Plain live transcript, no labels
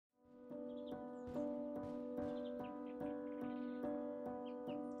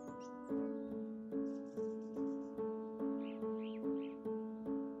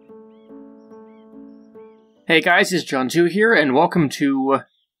Hey guys, it's John2 here, and welcome to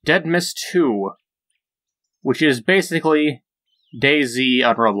DeadMist 2, which is basically DayZ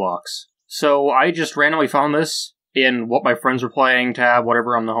on Roblox. So I just randomly found this in what my friends were playing, tab,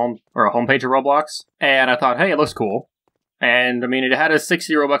 whatever, on the homepage of Roblox, and I thought, hey, it looks cool. And, I mean, it had a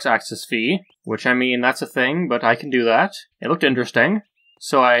 60 Robux access fee, which, I mean, that's a thing, but I can do that. It looked interesting,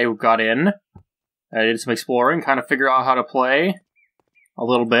 so I got in. I did some exploring, kind of figure out how to play a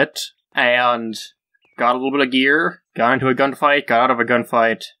little bit, and got a little bit of gear, got into a gunfight, got out of a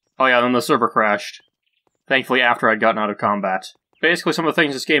gunfight. Oh yeah, then the server crashed. Thankfully after I'd gotten out of combat. Basically some of the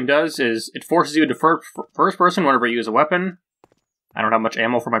things this game does is it forces you to first person whenever you use a weapon. I don't have much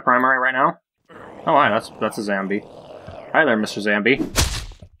ammo for my primary right now. Oh hi, that's a zombie. Hi there, Mr. Zombie.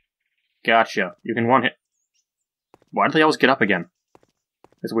 Gotcha. You can one hit. Why do they always get up again?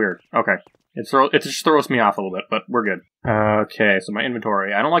 It's weird. Okay. It just throws me off a little bit, but we're good. Okay, so my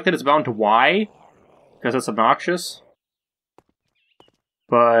inventory. I don't like that it's bound to Y, because it's obnoxious.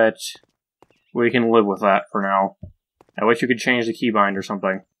 But we can live with that for now. I wish you could change the keybind or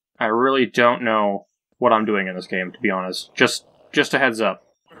something. I really don't know what I'm doing in this game, to be honest. Just a heads up.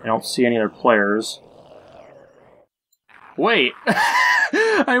 I don't see any other players. Wait!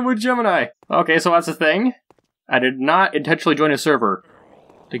 I'm with GeminII! Okay, so that's the thing. I did not intentionally join a server.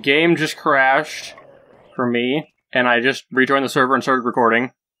 The game just crashed for me, and I just rejoined the server and started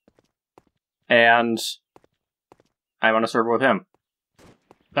recording. And I'm on a server with him.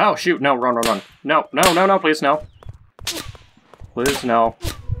 Oh, shoot, no, run. No, please, no. Please, no.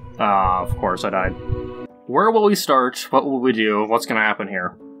 Ah, of course I died. Where will we start? What will we do? What's gonna happen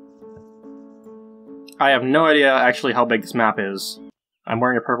here? I have no idea actually how big this map is. I'm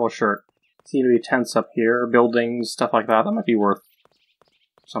wearing a purple shirt. Seem to be tents up here, buildings, stuff like that. That might be worth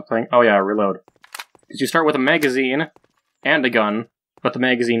something. Oh yeah, reload. Because you start with a magazine and a gun, but the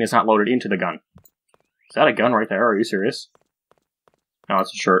magazine is not loaded into the gun. Is that a gun right there? Are you serious? No,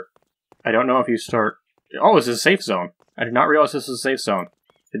 it's a shirt. I don't know if you start... Oh, this is a safe zone. I did not realize this was a safe zone.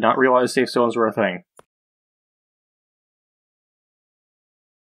 Did not realize safe zones were a thing.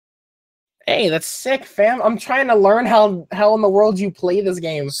 Hey, that's sick, fam. I'm trying to learn how in the world you play this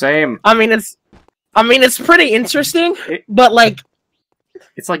game. Same. I mean, it's pretty interesting, but like...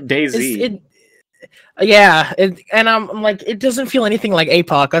 It's like DayZ. And I'm like, it doesn't feel anything like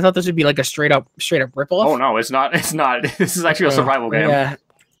APOC. I thought this would be like a straight up ripoff. Oh no, it's not. It's not. This is actually a survival game.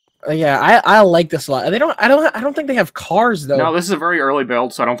 Yeah, I like this a lot. I don't think they have cars though. No, this is a very early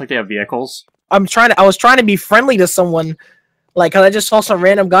build, so I don't think they have vehicles. I was trying to be friendly to someone, like, cause I just saw some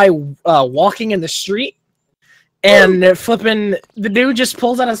random guy walking in the street, and flipping, the dude just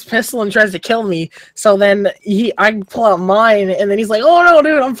pulls out his pistol and tries to kill me. So then I pull out mine, and then he's like, "Oh no,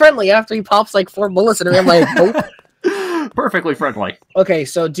 dude, I'm friendly." After he pops like 4 bullets in him, I'm like, "Nope." Perfectly friendly. Okay,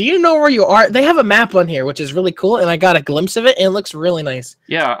 so do you know where you are? They have a map on here, which is really cool, and I got a glimpse of it, and it looks really nice.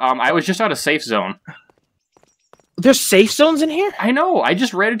 Yeah, I was just out of safe zone. There's safe zones in here? I know. I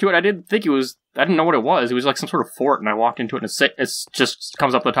just ran into it. I didn't know what it was. It was like some sort of fort, and I walked into it, and it just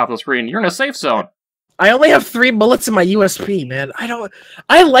comes up the top of the screen. You're in a safe zone. I only have 3 bullets in my USP, man.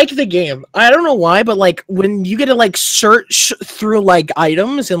 I like the game. I don't know why, but like when you get to like search through like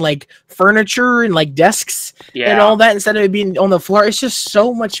items and like furniture and like desks and all that instead of it being on the floor, it's just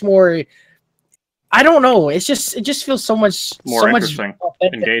so much more. I don't know. It just feels so much more interesting,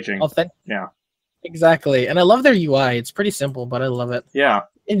 engaging. Authentic. Yeah, exactly. And I love their UI. It's pretty simple, but I love it. Yeah.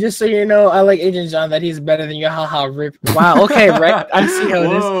 And just so you know, I like Agent John that he's better than you. Haha, rip. Wow. Okay, right. I see how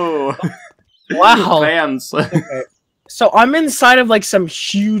it is. Wow. Fans. Okay. So I'm inside of like some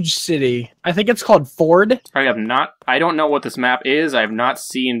huge city. I think it's called Ford. I don't know what this map is. I've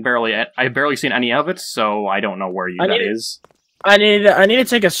barely seen any of it, so I don't know where that is. I need to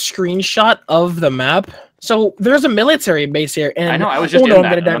take a screenshot of the map. So there's a military base here, and I know I was just in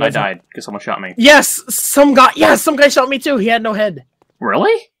that, and then I died because someone shot me. Yes, some guy shot me too. He had no head.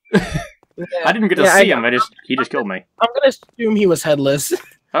 Really? I didn't get to see him. He just killed me. I'm gonna assume he was headless.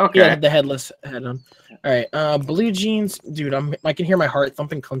 Okay. Yeah, the headless head on. All right, blue jeans, dude. I can hear my heart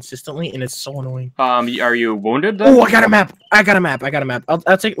thumping consistently, and it's so annoying. Are you wounded then? Oh, I got a map. Let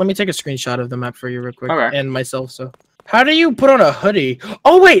me take a screenshot of the map for you real quick, and myself. So, how do you put on a hoodie?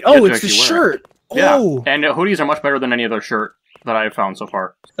 Oh wait, it's the shirt. Yeah, oh. And hoodies are much better than any other shirt that I've found so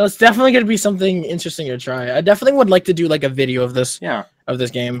far. So it's definitely gonna be something interesting to try. I definitely would like to do like a video of this. Yeah. Of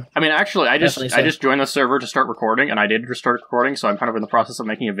this game. I mean, actually, I just joined the server to start recording, and I did just start recording, so I'm kind of in the process of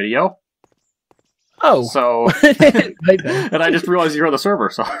making a video. Oh. So, and I just realized you're on the server,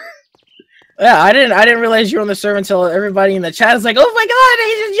 so. Yeah, I didn't realize you were on the server until everybody in the chat is like, "Oh my God,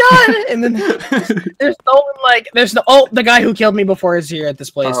 Agent John!" And then the guy who killed me before is here at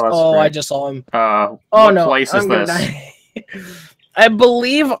this place. Oh, I just saw him. What place is this? I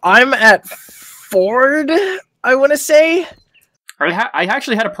believe I'm at Ford. I want to say. I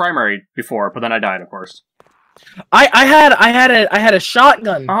actually had a primary before, but then I died, of course. I had a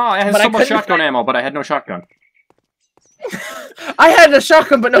shotgun. Oh, I had so much shotgun ammo, but I had no shotgun. I had a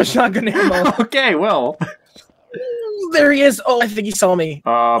shotgun, but no shotgun ammo. Okay, well. There he is. Oh, I think he saw me.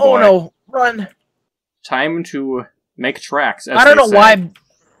 Oh no, run. Time to make tracks, as I don't know say.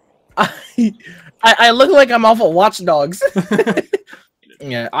 why. I look like I'm off of Watch Dogs.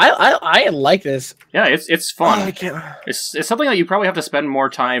 Yeah, I like this. Yeah, it's fun. Oh, I can't. It's something that you probably have to spend more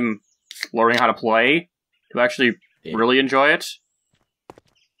time learning how to play to actually really enjoy it.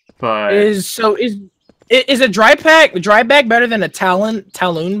 But is a dry bag better than a Talon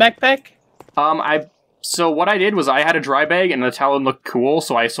backpack? So what I did was I had a dry bag and the Talon looked cool,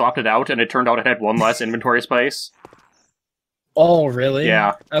 so I swapped it out, and it turned out it had one less inventory space. Oh, really?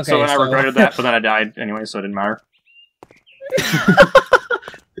 Yeah. Okay. So then I regretted that, but then I died anyway, so it didn't matter.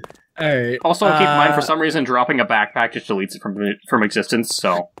 Alright. Also, keep in mind, for some reason, dropping a backpack just deletes it from existence,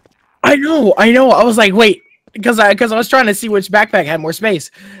 so... I know! I was like, wait, because I was trying to see which backpack had more space,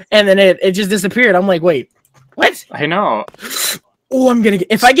 and then it just disappeared. I'm like, wait, what? I know. Oh,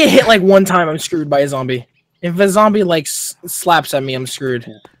 if I get hit like one time, I'm screwed by a zombie. If a zombie like slaps at me, I'm screwed.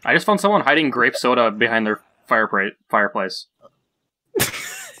 I just found someone hiding grape soda behind their fireplace.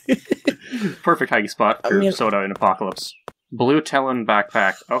 Perfect hiding spot for soda in Apocalypse. Blue Talon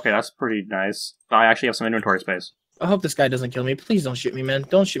backpack. Okay, that's pretty nice. I actually have some inventory space. I hope this guy doesn't kill me. Please don't shoot me, man.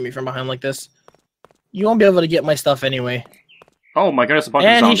 Don't shoot me from behind like this. You won't be able to get my stuff anyway. Oh my goodness, a bunch of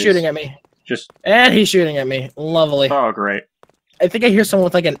zombies. And he's shooting at me. And he's shooting at me. Lovely. Oh, great. I think I hear someone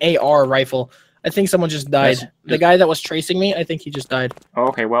with like an AR rifle. I think someone just died. The guy that was tracing me, I think he just died.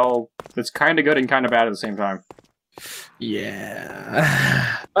 Okay, well, it's kind of good and kind of bad at the same time.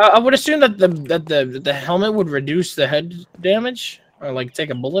 Yeah. I would assume that the helmet would reduce the head damage, or like take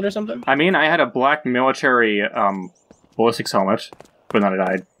a bullet or something. I mean, I had a black military ballistics helmet, but then I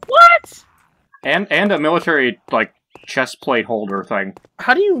died. What? And a military like chest plate holder thing.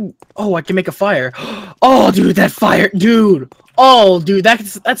 How do you? Oh, I can make a fire. Oh, dude, that fire, dude. Oh, dude,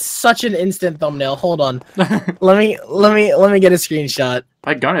 that's such an instant thumbnail. Hold on. let me get a screenshot.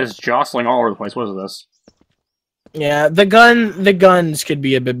 My gun is jostling all over the place. What is this? Yeah, the guns could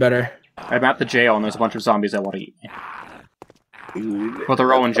be a bit better. I'm at the jail and there's a bunch of zombies that want to eat me. But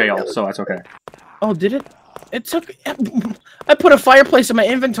they're all in jail, so that's okay. Oh, did it? It took... I put a fireplace in my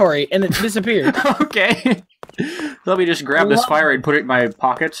inventory and it disappeared. Okay. Let me just grab this fire and put it in my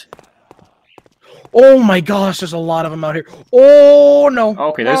pocket. Oh my gosh, there's a lot of them out here. Oh, no.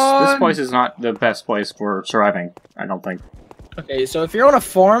 Okay, this place is not the best place for surviving, I don't think. Okay, so if you're on a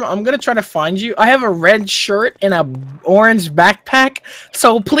farm, I'm gonna try to find you. I have a red shirt and a orange backpack,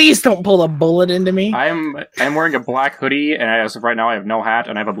 so please don't pull a bullet into me. I'm wearing a black hoodie, and as of right now, I have no hat,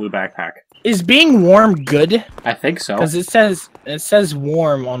 and I have a blue backpack. Is being warm good? I think so. Because it says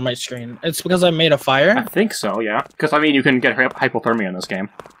warm on my screen. It's because I made a fire? I think so, yeah. Because, I mean, you can get hypothermia in this game.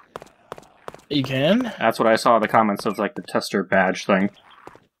 You can? That's what I saw in the comments of, like, the tester badge thing.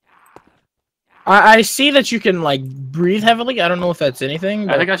 I see that you can, like, breathe heavily. I don't know if that's anything.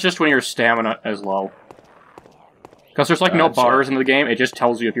 But... I think that's just when your stamina is low. Because there's, like, no bars in the game. It just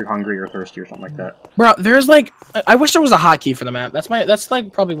tells you if you're hungry or thirsty or something like that. Bro, there's, like... I wish there was a hotkey for the map. That's,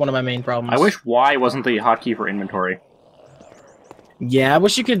 like, probably one of my main problems. I wish Y wasn't the hotkey for inventory. Yeah, I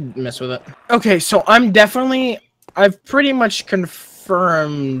wish you could mess with it. Okay, so I'm definitely... I've pretty much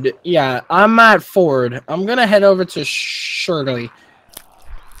confirmed... Yeah, I'm at Ford. I'm gonna head over to Shirley.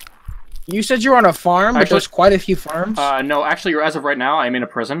 You said you're on a farm, but there's quite a few farms? No, actually, as of right now, I'm in a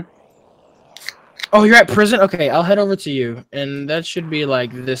prison. Oh, you're at prison? Okay, I'll head over to you. And that should be,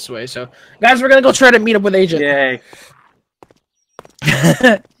 like, this way. So, guys, we're gonna go try to meet up with Agent. Yay.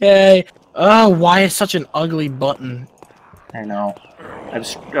 Yay. Oh, why is such an ugly button? I know. I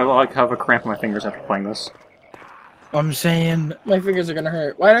like have a cramp in my fingers after playing this. I'm saying my fingers are gonna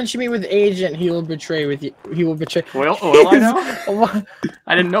hurt. Why don't you meet with Agent? He will betray with you. He will betray. Will I know?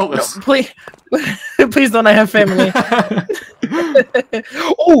 I didn't know this. No, please, please don't. I have family.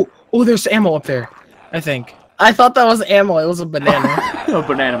 Oh, there's ammo up there. I think. I thought that was ammo. It was a banana. A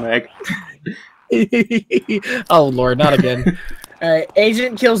banana mag. Oh Lord, not again. All right,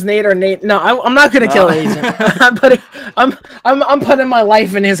 Agent kills Nate or Nate. No, I'm not gonna kill Agent. I'm putting my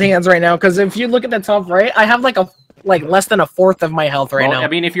life in his hands right now. Because if you look at the top right, I have like less than a fourth of my health right now. I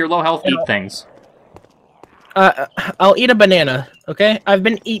mean, if you're low health, eat things. I'll eat a banana, okay? I've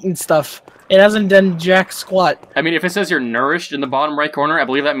been eating stuff. It hasn't done jack squat. I mean, if it says you're nourished in the bottom right corner, I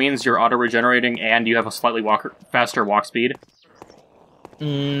believe that means you're auto-regenerating and you have a slightly faster walk speed.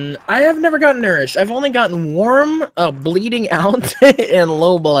 I have never gotten nourished. I've only gotten warm, bleeding out, and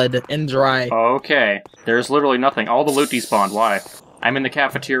low blood, and dry. Okay. There's literally nothing. All the loot despawned. Why? I'm in the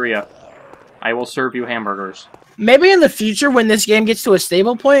cafeteria. I will serve you hamburgers. Maybe in the future, when this game gets to a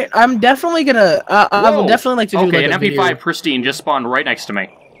stable point, I'm definitely gonna. I will definitely like to do. Okay, like an MP5 video. pristine just spawned right next to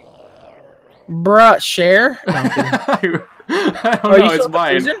me. Bruh, share? No, I don't know, it's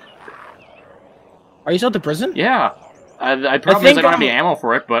mine. Are you still at the prison? Yeah. I probably don't have any ammo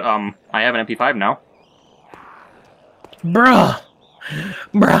for it, but I have an MP5 now. Bruh.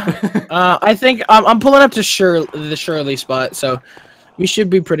 I think I'm pulling up to the Shirley spot, so we should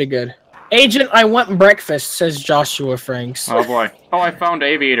be pretty good. Agent, I want breakfast, says Joshua Franks. Oh boy. Oh, I found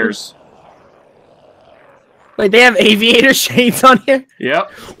aviators. Wait, they have aviator shades on here?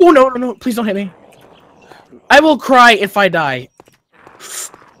 Yep. Oh, no, please don't hit me. I will cry if I die.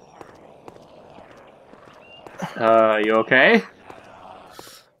 You okay?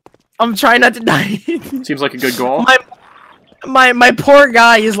 I'm trying not to die. Seems like a good goal. My poor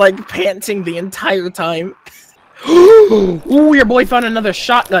guy is like panting the entire time. Ooh, your boy found another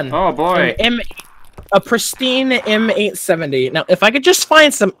shotgun. Oh boy. A pristine M870. Now, if I could just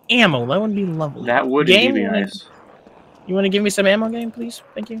find some ammo, that would be lovely. That would be nice. You want to give me some ammo, game, please?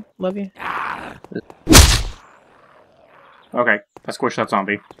 Thank you. Love you. Okay, I squished that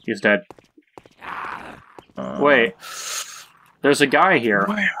zombie. He's dead. Wait. There's a guy here.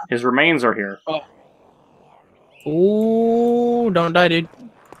 Where? His remains are here. Oh. Ooh, don't die, dude.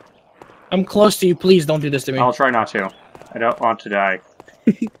 I'm close to you. Please don't do this to me. I'll try not to. I don't want to die.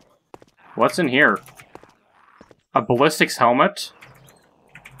 What's in here? A ballistics helmet?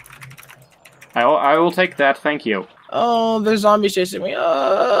 I will take that, thank you. Oh, there's zombies chasing me.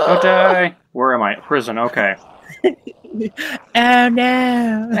 Don't die. Where am I? Prison, okay. Oh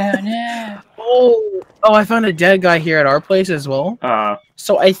no. Oh no. Oh, I found a dead guy here at our place as well.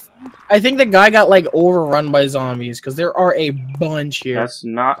 So I think the guy got like overrun by zombies because there are a bunch here. That's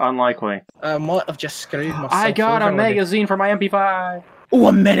not unlikely. I've just screwed myself. I got a magazine for my MP5. Oh,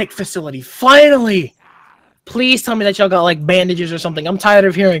 a medic facility! Finally! Please tell me that y'all got like bandages or something. I'm tired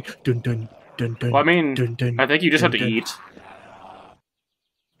of hearing dun dun dun dun. Well, I mean, dun, dun, I think you just dun, have to dun. eat.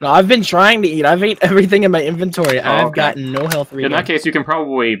 No, I've been trying to eat. I've ate everything in my inventory. Oh, I've okay. got no health reading. In that case, you can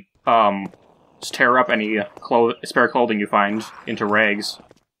probably just tear up any spare clothing you find into rags.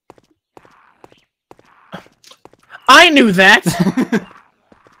 I knew that.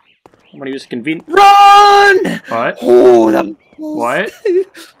 I'm gonna use a convenient. Run! What? Oh, that. What?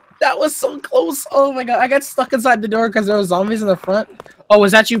 That was so close. Oh my god, I got stuck inside the door because there were zombies in the front. Oh,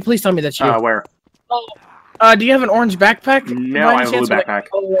 was that you? Please tell me that's you. Where? Oh, do you have an orange backpack? No, I have a blue backpack.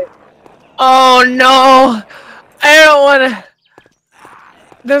 Oh no! I don't want to.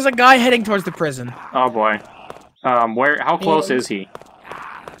 There's a guy heading towards the prison. Oh boy. How close is he?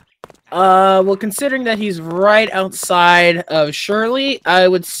 Well, considering that he's right outside of Shirley, I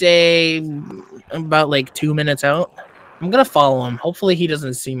would say about like 2 minutes out. I'm gonna follow him. Hopefully he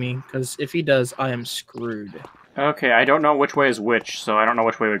doesn't see me, because if he does, I am screwed. Okay, I don't know which way is which, so I don't know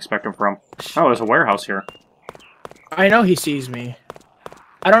which way to expect him from. Oh, there's a warehouse here. I know he sees me.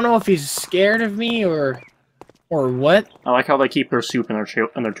 I don't know if he's scared of me or what. I like how they keep their soup in their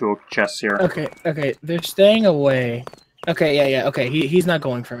tool chests here. Okay, they're staying away. Okay, yeah, okay, he's not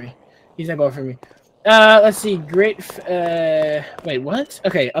going for me. He's not going for me. Let's see, wait, what?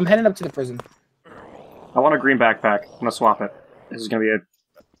 Okay, I'm heading up to the prison. I want a green backpack. I'm gonna swap it. This is gonna be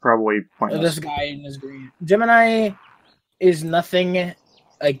probably pointless. This guy in his green. GeminII is nothing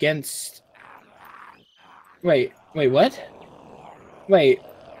against... Wait, what? Wait.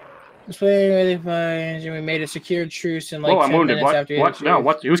 We made a secure truce in like 10 I'm wounded. minutes What? after... What? No,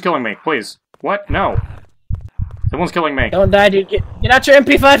 what? Who's killing me? Please. What? No. Someone's killing me. Don't die, dude. Get out your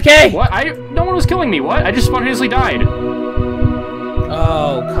MP5K! What? No one was killing me. What? I just spontaneously died.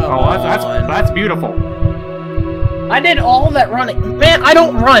 Oh, come on. That's beautiful. I did all that running. Man, I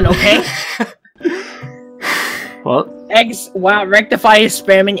don't run, okay? Well, Eggs, wow, Rectify is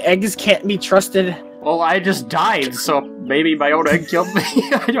spamming. Eggs can't be trusted. well, I just died, so maybe my own egg killed me.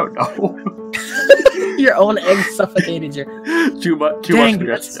 I don't know. Your own egg suffocated you. Too much. Dang,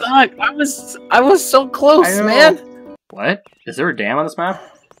 that sucked. I was so close, man. What? Is there a dam on this map?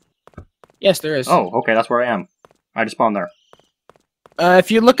 Yes, there is. Oh, okay, that's where I am. I just spawned there. If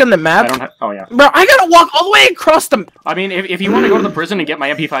you look on the map... I don't have... Oh, yeah. Bro, I gotta walk all the way across the... I mean, if you want to go to the prison and get my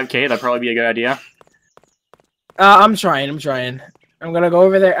MP5K, that'd probably be a good idea. I'm trying. I'm gonna go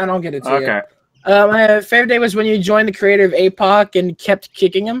over there and I'll get it to you. Okay. My favorite day was when you joined the creator of APOC and kept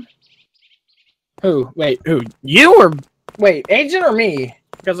kicking him. Who? Wait, who? You or wait, Agent or me?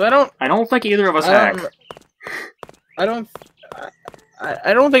 Because I don't think either of us hack. I don't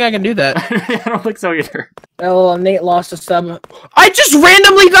think I can do that. I don't think so either. Oh, Nate lost a sub. I just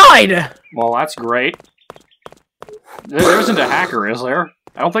randomly died. Well, that's great. There isn't a hacker, is there?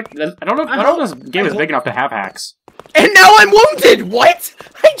 I don't know if this game is big enough to have hacks. And now I'm wounded! What?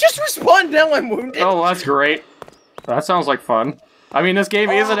 I just respawned, now I'm wounded. Oh, that's great. That sounds like fun. I mean, this game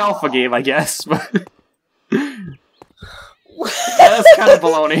is an alpha game, I guess, but... That's kind of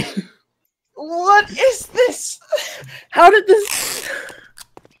baloney. What is this? How did this...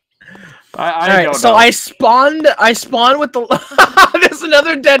 I don't know. So I spawned with the... There's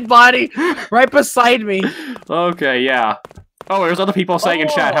another dead body right beside me. Okay, yeah. Oh, there's other people saying in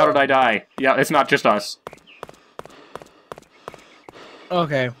chat, how did I die? Yeah, it's not just us.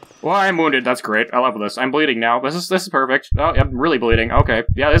 Okay. Well, I'm wounded. That's great. I love this. I'm bleeding now. This is perfect. Oh, I'm really bleeding. Okay.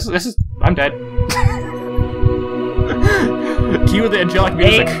 Yeah, this is. I'm dead. Cue the angelic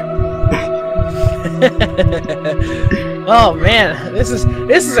music. Oh man, this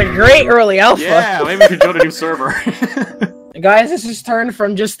is a great early alpha. Yeah, maybe we should go to a new server. Guys, this has turned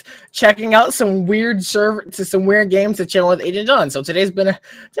from just checking out some weird server to some weird games to chilling with Agent John. So today's been a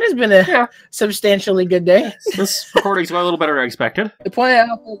substantially good day. This recording's a little better than I expected. The point of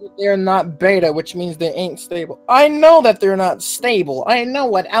alpha is that they're not beta, which means they ain't stable. I know that they're not stable. I know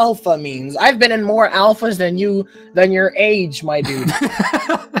what alpha means. I've been in more alphas than your age, my dude.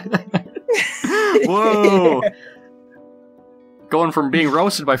 Whoa! Going from being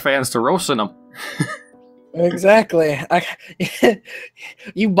roasted by fans to roasting them. Exactly.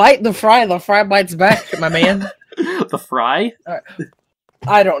 You bite the fry bites back, my man. The fry?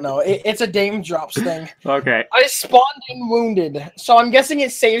 I don't know. It's a Dame Drops thing. Okay. I spawned in wounded, so I'm guessing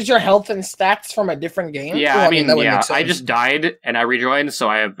it saves your health and stats from a different game. Yeah, well, I mean yeah. I just died and I rejoined, so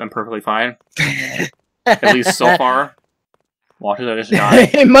I'm perfectly fine. At least so far. Watch it, I just die.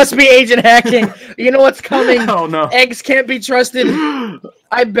 It must be agent hacking. You know what's coming. Oh no. Eggs can't be trusted.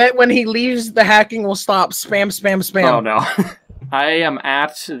 I bet when he leaves, the hacking will stop. Spam, spam, spam. Oh no. I am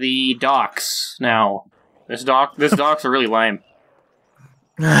at the docks now. This docks are really lame.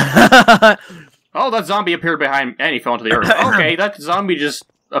 Oh, that zombie appeared behind and he fell into the earth. Okay, that zombie just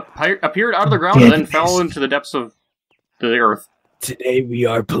appeared out of the ground and then fell into the depths of the earth. Today we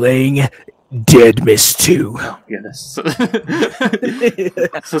are playing DeadMist 2. Yeah,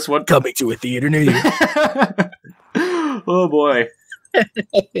 this is what coming to a theater near you. Oh boy. I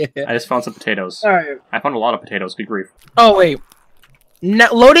just found some potatoes. Alright. I found a lot of potatoes, good grief. Oh wait.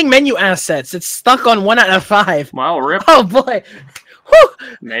 Loading menu assets. It's stuck on 1 out of 5. Wow, rip. Oh boy. Whew.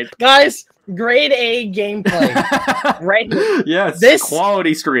 Mate. Guys, grade A gameplay. Right here. Yes, this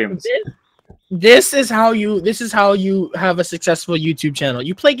quality streams. This is how you have a successful YouTube channel.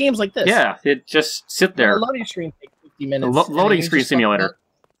 You play games like this. Yeah, it just sit there. A loading screen takes 50 minutes. Loading screen simulator.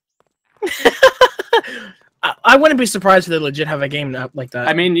 I wouldn't be surprised if they legit have a game like that.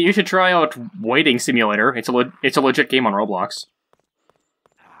 I mean, you should try out Waiting Simulator. It's a legit game on Roblox.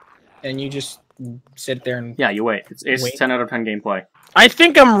 And you just sit there and... Yeah, you wait. It's wait. 10 out of 10 gameplay. I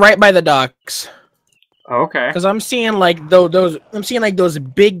think I'm right by the docks. Okay. Because I'm seeing like those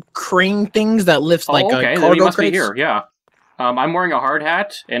big crane things that lifts like okay. cargo Then you must crates. be here. Yeah. I'm wearing a hard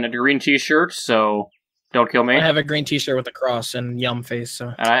hat and a green T-shirt, so don't kill me. I have a green T-shirt with a cross and yum face.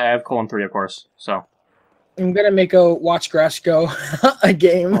 So. And I have colon 3, of course. So. I'm gonna make a watch grass go a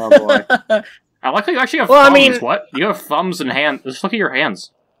game. Oh boy. I like how you actually have thumbs. I mean, what? You have thumbs and hands. Just look at your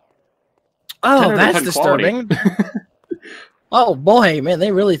hands. Oh, that's disturbing. Oh boy, man,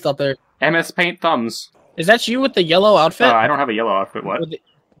 they really thought they're... MS Paint thumbs. Is that you with the yellow outfit? I don't have a yellow outfit, what? With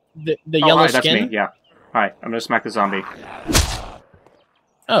the yellow hi, skin? That's me, yeah. Alright, I'm gonna smack the zombie.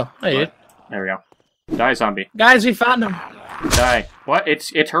 Oh, I did. There we go. Die, zombie. Guys, we found him. Die. What?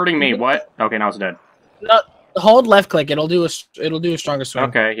 It's hurting me. What? Okay, now it's dead. No, hold left click. It'll do a stronger swing.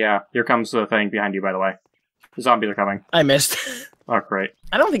 Okay, yeah. Here comes the thing behind you, by the way. The zombies are coming. I missed. Oh, great.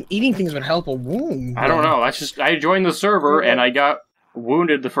 I don't think eating things would help a wound. I don't know. That's just... I joined the server, and I got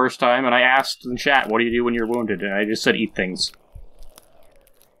wounded the first time, and I asked in chat, what do you do when you're wounded? And I just said, eat things.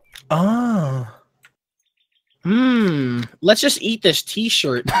 Oh. Let's just eat this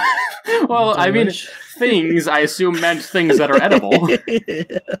T-shirt. Well, I mean, things, I assume, meant things that are edible.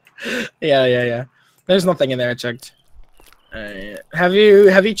 Yeah. There's nothing in there, I checked. Have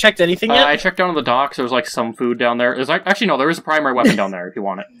you checked anything yet? I checked down on the docks. There was like some food down there. There's actually no. There is a primary weapon down there if you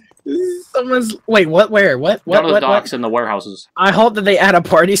want it. Wait, what? Where? What? Down on the docks what? in the warehouses. I hope that they add a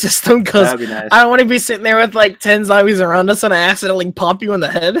party system because That'd be nice. I don't want to be sitting there with like 10 zombies around us and I accidentally pop you in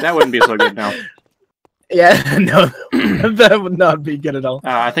the head. That wouldn't be so good now. Yeah, no, that would not be good at all.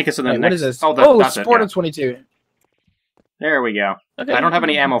 I think it's in the next. What is this? Oh, that's Sport it, of 22. There we go. Okay. I don't have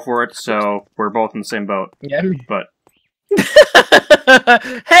any ammo for it, so we're both in the same boat. Yeah. But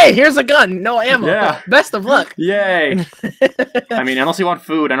hey, here's a gun. No ammo. Yeah. Best of luck. yay! I mean, unless you want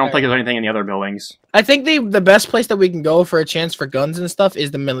food, I don't think there's anything in the other buildings. I think the best place that we can go for a chance for guns and stuff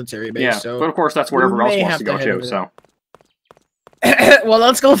is the military base. Yeah, so but of course that's where everyone else may wants have to to go head too. over So well,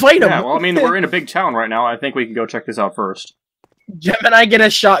 let's go fight them. yeah, well, I mean, we're in a big town right now. I think we can go check this out first. Gemini get a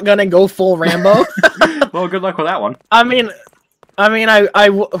shotgun and go full Rambo. Well, good luck with that one. I mean,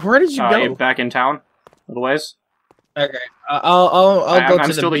 where did you go? Back in town, a little ways. Okay, I'll go to I'm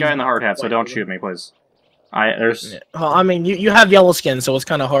the still the big- guy in the hard hat, so don't shoot me, please. There's Well, I mean, you have yellow skin, so it's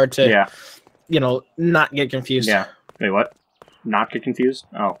kind of hard to, yeah, not get confused. yeah. Wait, what? Not get confused?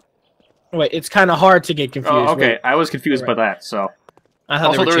 Oh. Wait, it's kind of hard to get confused. Oh, okay. Wait, I was confused by that. So I thought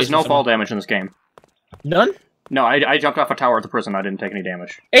also they were there is chasing no someone. fall damage in this game. None? No, I jumped off a tower at the prison. I didn't take any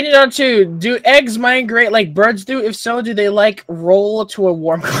damage. 802, do eggs migrate like birds do? If so, do they roll to a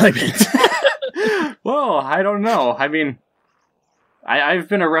warm climate? Well, I don't know. I mean, I've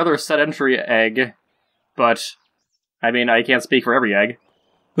been a rather sedentary egg, but I mean, I can't speak for every egg.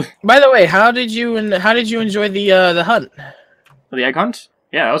 By the way, how did you enjoy the hunt? The egg hunt?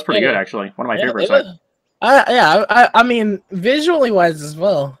 Yeah, that was pretty good actually. One of my favorites. I mean, visually wise as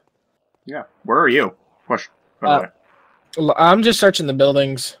well. Yeah. Where are you? Push. By the way. I'm just searching the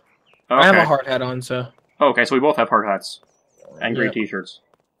buildings. Okay. I have a hard hat on, so. Okay, so we both have hard hats and green Yep. t-shirts.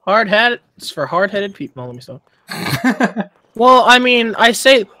 Hard hat is for hard-headed people. Let me stop. Well, I mean, I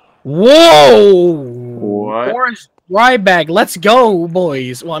say, whoa! What? Orange dry bag. Let's go,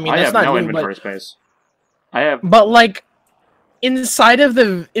 boys. Well, I mean, I that's have not no new, inventory space. I have. but inside of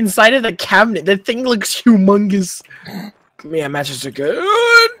the cabinet, that thing looks humongous. Yeah, matches are good.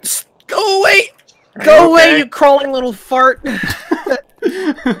 Go away! Go away, you crawling little fart!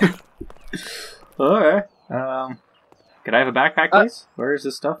 Okay. Could I have a backpack, please? Where is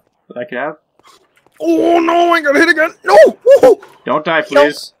this stuff that I could have? Oh no, I got hit again! No! Woo! Don't die,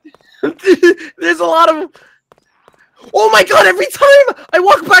 please. There's a lot of... Oh my god, every time I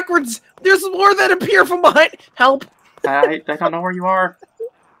walk backwards, there's more that appear from behind. Help! I don't know where you are.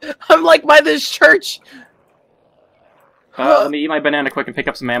 I'm by this church. Let me eat my banana quick and pick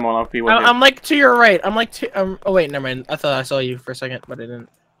up some ammo and I'll be with you. I'm to your right. I'm to... oh wait, never mind. I thought I saw you for a second, but I didn't.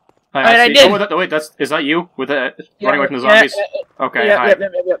 I did. Oh, wait, is that you with the running away from the zombies? Okay, hi.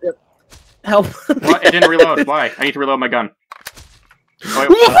 Yep. Help. What? It didn't reload. Why? I need to reload my gun. Oh,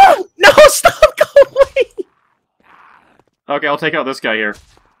 wait. No, stop! Go away! Okay, I'll take out this guy here.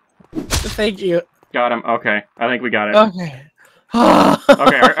 Thank you. Got him. Okay, I think we got it. Okay.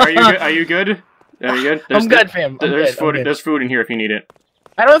 Okay, are you good? Are you good? Are you good? I'm good, fam. There's food. There's food in here if you need it.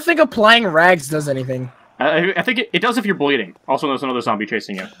 I don't think applying rags does anything. I think it does if you're bleeding. Also, there's another zombie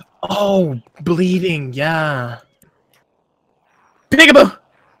chasing you. Oh, bleeding, yeah. Peekaboo!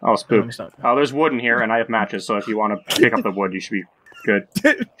 Oh, spook. Oh, there's wood in here, and I have matches, so if you want to pick up the wood, you should be good.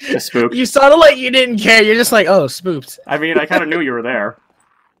 Spook. You sounded like you didn't care. You're just like, oh, spooked. I mean, I kind of knew you were there.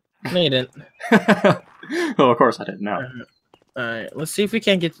 No, you didn't. Well, of course I didn't know. Alright, let's see if we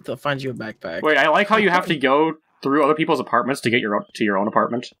can't find you a backpack. Wait, I like how you have to go through other people's apartments to get to your own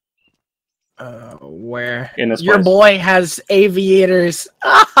apartment. Where? In this Your place. boy has aviators.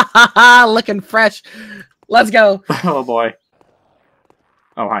 Looking fresh. Let's go. Oh boy.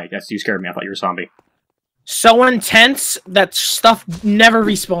 Oh hi, yes, you scared me. I thought you were a zombie. So intense that stuff never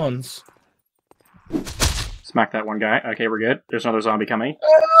respawns. Smack that one guy. Okay, we're good. There's another zombie coming.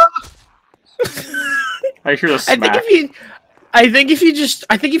 I hear the smack. I think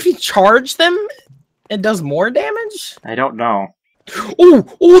if you charge them, it does more damage. I don't know.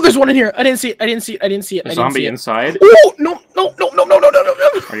 Oh, there's one in here. I didn't see it. A zombie inside? Oh, no.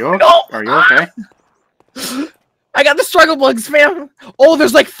 Are you okay? No. Are you okay? I got the struggle bugs, fam. Oh,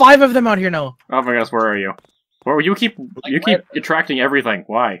 there's 5 of them out here now. Oh my gosh, where are you? Well, you keep attracting everything.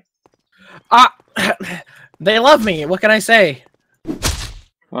 Why? They love me. What can I say?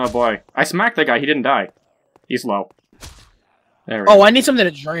 Oh boy. I smacked that guy. He didn't die. He's low. There we go. Oh, I need something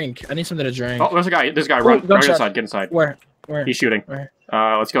to drink. Oh, there's a guy. This guy. Run inside. Get inside. Where? He's shooting. Where?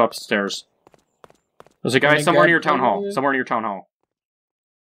 Let's go upstairs. There's a guy somewhere near town hall.